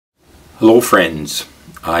Hello friends,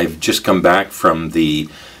 I've just come back from the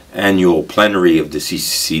annual plenary of the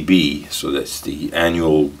CCCB, so that's the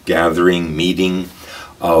annual gathering, meeting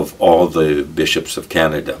of all the bishops of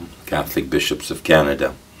Canada, Catholic bishops of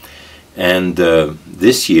Canada. And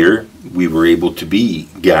this year we were able to be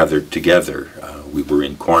gathered together. We were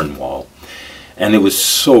in Cornwall, and it was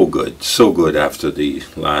so good after the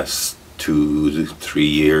last 2 to 3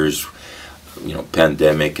 years,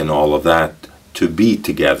 pandemic and all of that, to be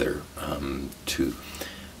together. To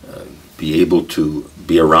be able to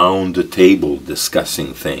be around the table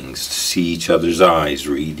discussing things, see each other's eyes,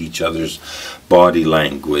 read each other's body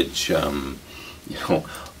language,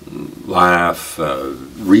 laugh,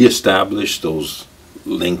 reestablish those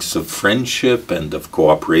links of friendship and of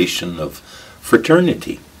cooperation, of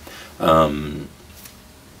fraternity,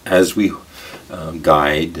 as we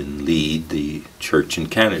guide and lead the Church in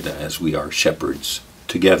Canada, as we are shepherds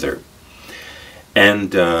together.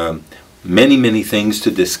 And many things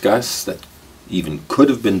to discuss that even could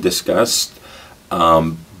have been discussed,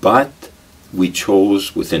 but we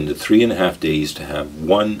chose within the 3.5 days to have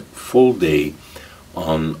one full day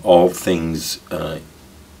on all things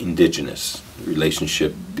Indigenous, the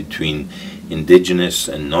relationship between Indigenous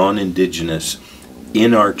and non-Indigenous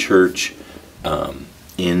in our church,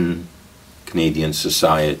 in Canadian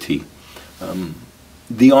society,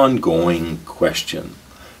 the ongoing question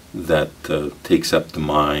that takes up the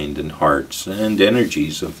mind and hearts and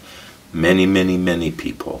energies of many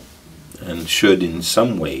people, and should in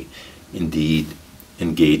some way indeed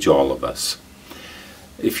engage all of us.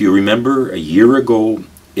 If you remember, a year ago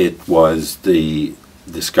it was the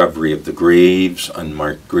discovery of the graves,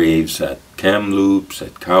 unmarked graves at Kamloops,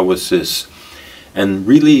 at Cowessess, and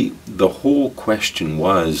really the whole question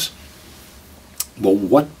was, well,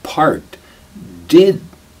 what part did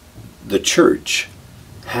the Church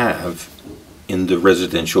have in the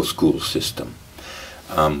residential school system?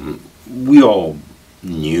 We all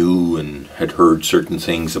knew and had heard certain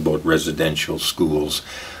things about residential schools,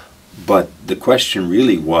 but the question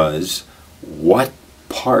really was, what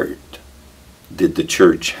part did the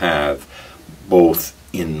Church have both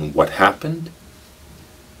in what happened,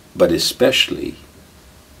 but especially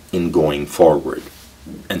in going forward?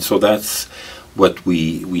 And so that's what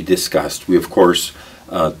we discussed. We of course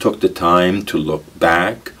took the time to look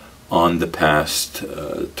back on the past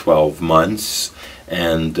 12 months,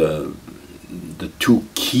 and the two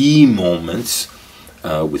key moments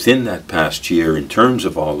within that past year in terms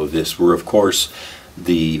of all of this were, of course,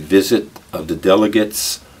 the visit of the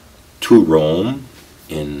delegates to Rome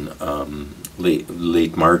in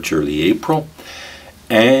late March, early April,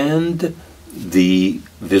 and the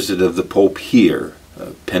visit of the Pope here,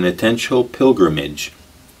 penitential pilgrimage,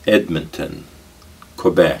 Edmonton,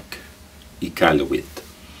 Quebec, Iqaluit.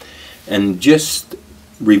 And just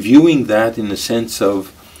reviewing that in the sense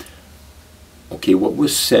of, okay, what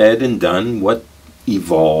was said and done, what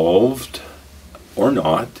evolved or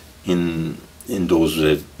not in those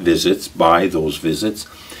visits, by those visits,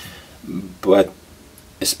 but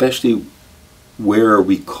especially where are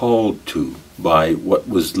we called to by what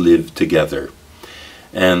was lived together.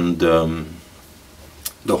 And the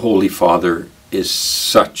Holy Father is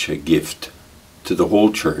such a gift to the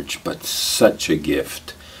whole Church, but such a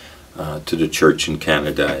gift to the Church in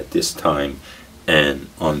Canada at this time and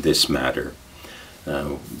on this matter.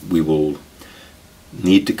 We will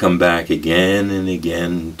need to come back again and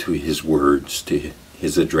again to his words, to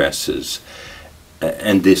his addresses,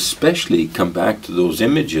 and especially come back to those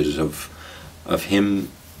images of him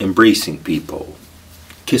embracing people,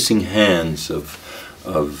 kissing hands of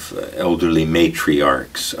elderly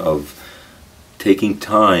matriarchs, of taking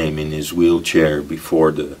time in his wheelchair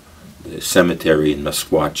before the cemetery in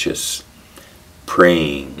Musquatchus,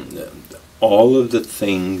 praying, all of the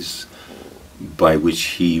things by which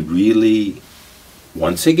he really,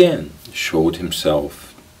 once again, showed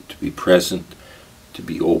himself to be present, to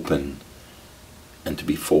be open, and to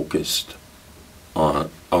be focused on,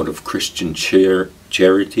 out of Christian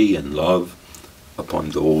charity and love upon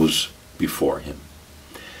those before him.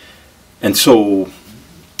 And so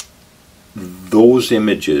those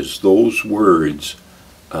images, those words,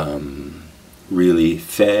 really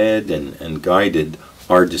fed and guided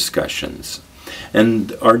our discussions.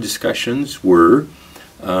 And our discussions were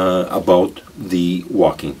about the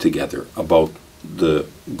walking together, about the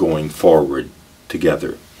going forward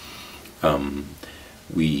together.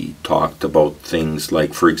 We talked about things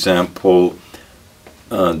like, for example,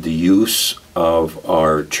 the use of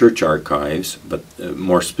our church archives, but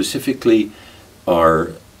more specifically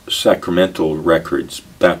our sacramental records,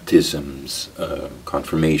 baptisms,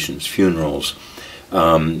 confirmations, funerals,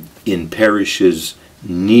 in parishes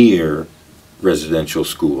near residential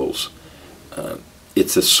schools.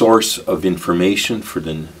 It's a source of information for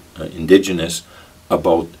the Indigenous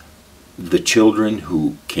about the children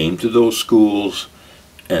who came to those schools,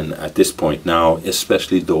 and at this point now,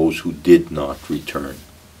 especially those who did not return.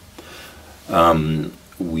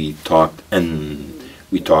 We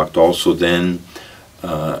talked also then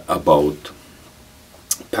about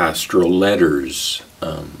pastoral letters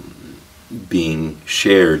being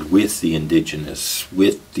shared with the Indigenous,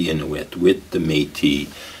 with the Inuit, with the Métis,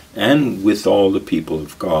 and with all the people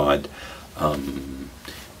of God.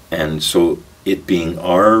 And so it being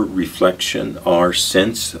our reflection, our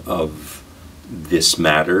sense of this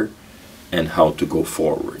matter and how to go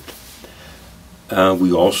forward.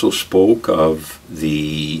 We also spoke of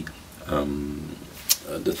the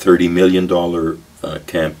 $30 million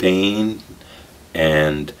campaign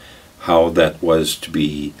and how that was to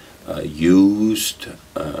be used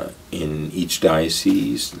in each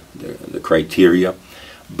diocese, the criteria,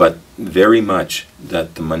 but very much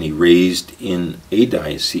that the money raised in a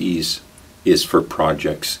diocese is for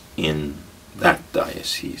projects in that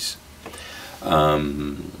diocese.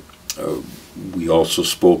 We also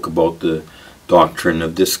spoke about the Doctrine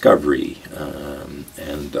of Discovery,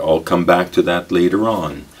 and I'll come back to that later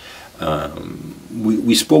on.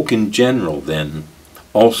 We spoke in general then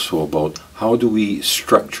also about how do we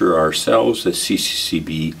structure ourselves as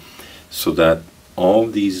CCCB so that all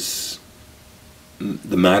these,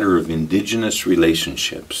 the matter of Indigenous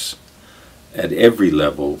relationships at every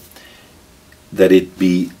level, that it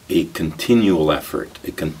be a continual effort,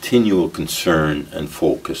 a continual concern and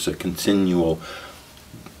focus, a continual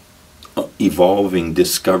evolving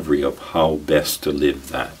discovery of how best to live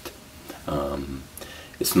that.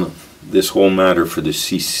 It's not, this whole matter for the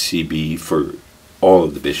CCCB, for all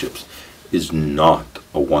of the bishops, is not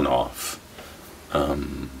a one-off.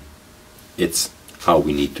 It's how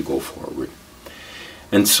we need to go forward.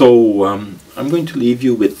 And so I'm going to leave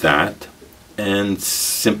you with that and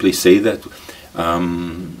simply say that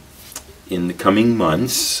in the coming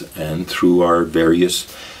months and through our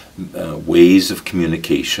various ways of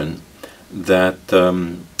communication, that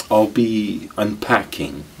I'll be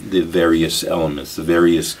unpacking the various elements, the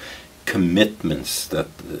various commitments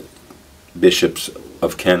that the bishops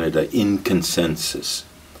of Canada in consensus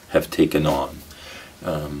have taken on.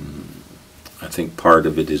 I think part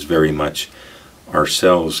of it is very much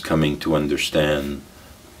ourselves coming to understand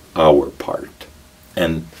our part.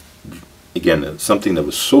 And again, something that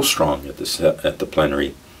was so strong at the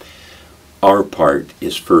plenary, our part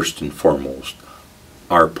is first and foremost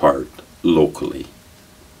our part locally,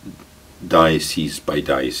 diocese by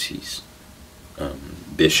diocese,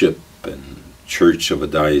 bishop and church of a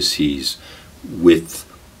diocese with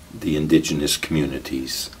the Indigenous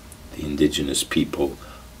communities, the Indigenous people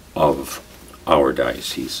of our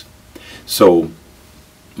diocese. So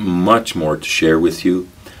much more to share with you,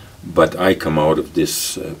 but I come out of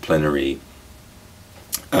this plenary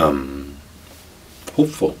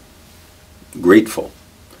hopeful, grateful,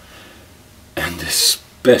 and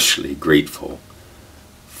especially grateful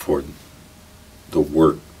for the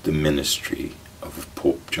work, the ministry of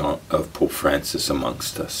Pope Francis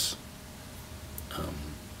amongst us.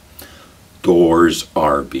 Doors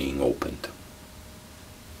are being opened.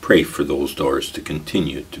 Pray for those doors to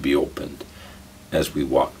continue to be opened as we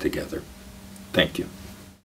walk together. Thank you.